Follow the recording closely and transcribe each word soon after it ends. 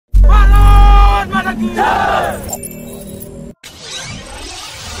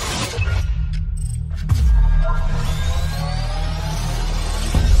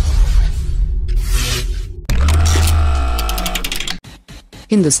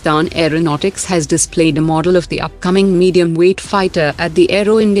Hindustan Aeronautics has displayed a model of the upcoming medium-weight fighter at the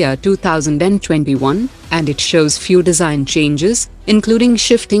Aero India 2021, and it shows few design changes, including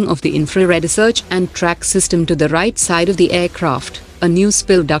shifting of the infrared search and track system to the right side of the aircraft, a new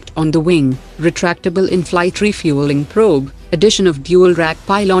spill duct on the wing, retractable in-flight refueling probe, addition of dual-rack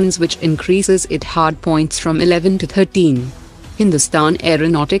pylons which increases its hard points from 11 to 13. Hindustan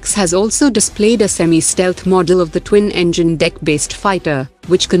Aeronautics has also displayed a semi-stealth model of the twin-engine deck-based fighter,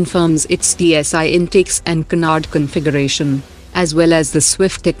 which confirms its TSI intakes and canard configuration, as well as the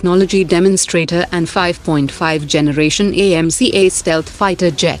Swift technology demonstrator and 5.5 generation AMCA stealth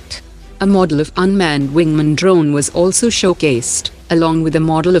fighter jet. A model of unmanned Wingman drone was also showcased, along with a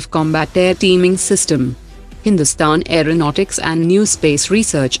model of combat air teaming system. Hindustan Aeronautics and New Space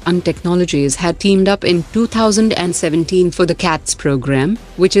Research and Technologies had teamed up in 2017 for the CATS program,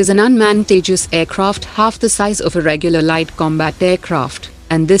 which is an unmanned Tejas aircraft half the size of a regular light combat aircraft,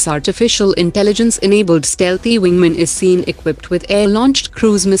 and this artificial intelligence-enabled stealthy wingman is seen equipped with air-launched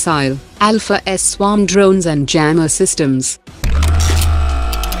cruise missile, Alpha-S swarm drones and jammer systems.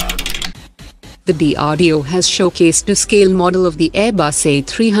 The DRDO has showcased a scale model of the Airbus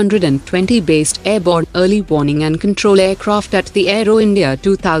A320 based airborne early warning and control aircraft at the Aero India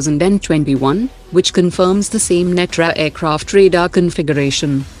 2021, which confirms the same Netra aircraft radar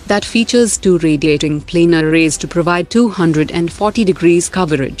configuration that features two radiating planar arrays to provide 240 degrees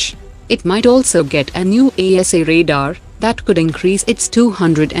coverage. It might also get a new ASA radar that could increase its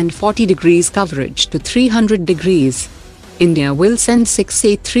 240 degrees coverage to 300 degrees. India will send 6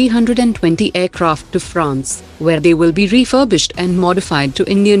 A320 aircraft to France, where they will be refurbished and modified to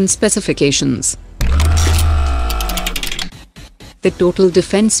Indian specifications. The total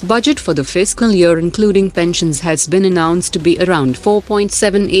defense budget for the fiscal year including pensions has been announced to be around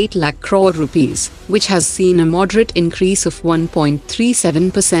 4.78 lakh crore rupees, which has seen a moderate increase of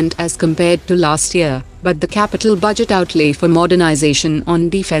 1.37% as compared to last year, but the capital budget outlay for modernization on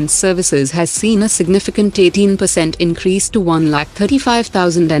defense services has seen a significant 18% increase to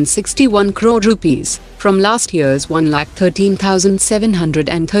 1,35,061 crore rupees, from last year's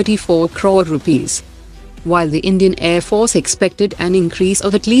 1,13,734 crore rupees. While the Indian Air Force expected an increase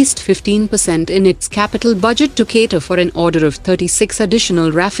of at least 15% in its capital budget to cater for an order of 36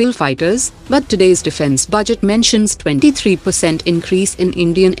 additional Rafale fighters, but today's defense budget mentions 23% increase in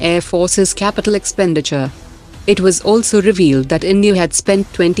Indian Air Force's capital expenditure. It was also revealed that India had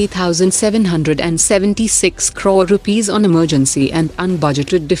spent 20,776 crore rupees on emergency and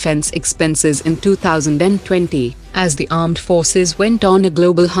unbudgeted defense expenses in 2020, as the armed forces went on a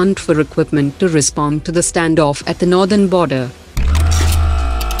global hunt for equipment to respond to the standoff at the northern border.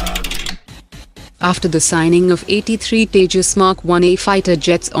 After the signing of 83 Tejas Mark 1A fighter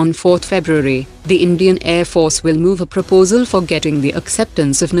jets on 4 February, the Indian Air Force will move a proposal for getting the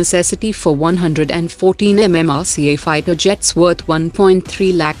acceptance of necessity for 114 MMRCA fighter jets worth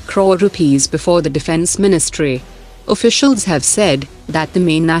 1.3 lakh crore rupees before the Defence Ministry. Officials have said that the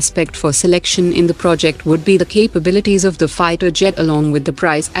main aspect for selection in the project would be the capabilities of the fighter jet along with the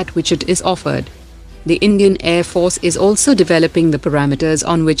price at which it is offered. The Indian Air Force is also developing the parameters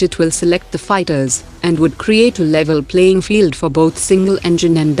on which it will select the fighters, and would create a level playing field for both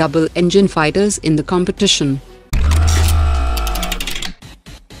single-engine and double-engine fighters in the competition.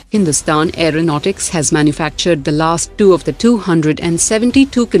 Hindustan Aeronautics has manufactured the last 2 of the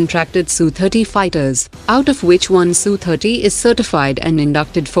 272 contracted Su-30 fighters, out of which one Su-30 is certified and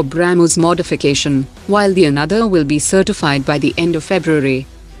inducted for BrahMos modification, while the another will be certified by the end of February.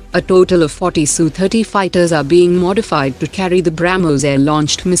 A total of 40 Su-30 fighters are being modified to carry the BrahMos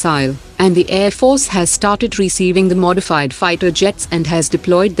air-launched missile, and the Air Force has started receiving the modified fighter jets and has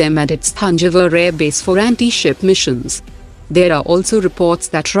deployed them at its Thanjavur Air Base for anti-ship missions. There are also reports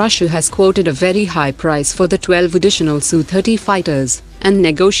that Russia has quoted a very high price for the 12 additional Su-30 fighters, and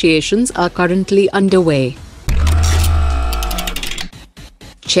negotiations are currently underway.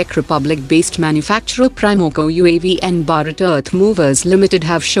 Czech Republic-based manufacturer BrahMos-NG UAV and Bharat Earth Movers Limited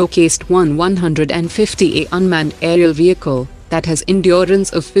have showcased one 150A unmanned aerial vehicle that has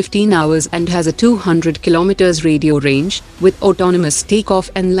endurance of 15 hours and has a 200 km radio range, with autonomous takeoff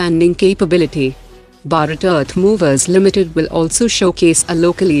and landing capability. Bharat Earth Movers Limited will also showcase a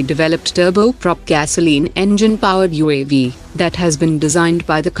locally developed turboprop gasoline engine-powered UAV that has been designed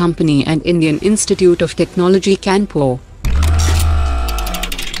by the company and Indian Institute of Technology Kanpur.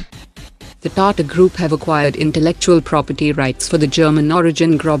 The Tata Group have acquired intellectual property rights for the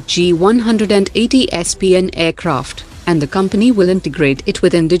German-origin Grob G180 SPn aircraft, and the company will integrate it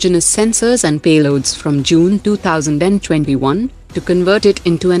with indigenous sensors and payloads from June 2021 to convert it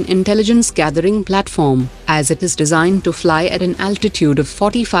into an intelligence-gathering platform, as it is designed to fly at an altitude of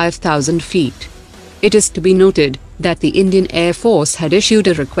 45,000 feet. It is to be noted that the Indian Air Force had issued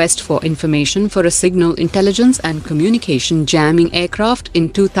a request for information for a signal intelligence and communication jamming aircraft in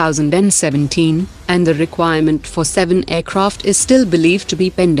 2017, and the requirement for 7 aircraft is still believed to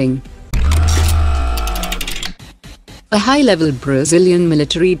be pending. A high-level Brazilian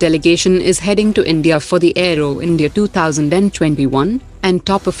military delegation is heading to India for the Aero India 2021, and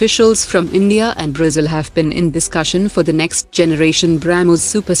top officials from India and Brazil have been in discussion for the next-generation BrahMos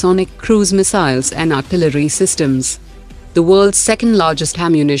supersonic cruise missiles and artillery systems. The world's second-largest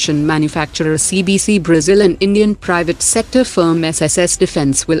ammunition manufacturer CBC Brazil and Indian private sector firm SSS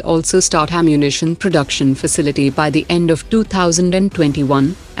Defence will also start ammunition production facility by the end of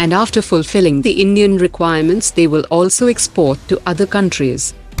 2021, and after fulfilling the Indian requirements they will also export to other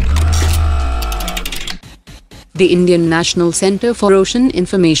countries. The Indian National Centre for Ocean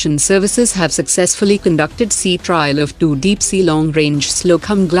Information Services have successfully conducted sea trial of 2 deep-sea long-range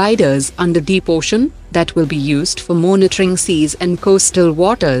slow-hum gliders under deep ocean that will be used for monitoring seas and coastal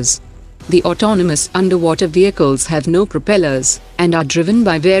waters. The autonomous underwater vehicles have no propellers and are driven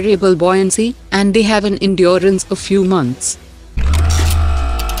by variable buoyancy, and they have an endurance of few months.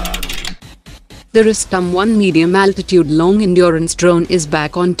 The Rustom-1 medium-altitude long-endurance drone is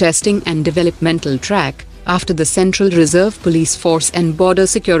back on testing and developmental track, after the Central Reserve Police Force and Border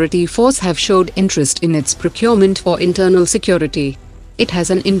Security Force have showed interest in its procurement for internal security. It has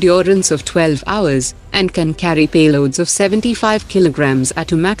an endurance of 12 hours, and can carry payloads of 75 kilograms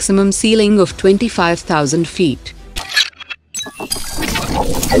at a maximum ceiling of 25,000 feet.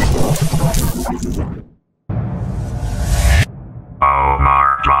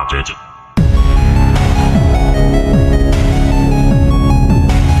 Omar dropped it.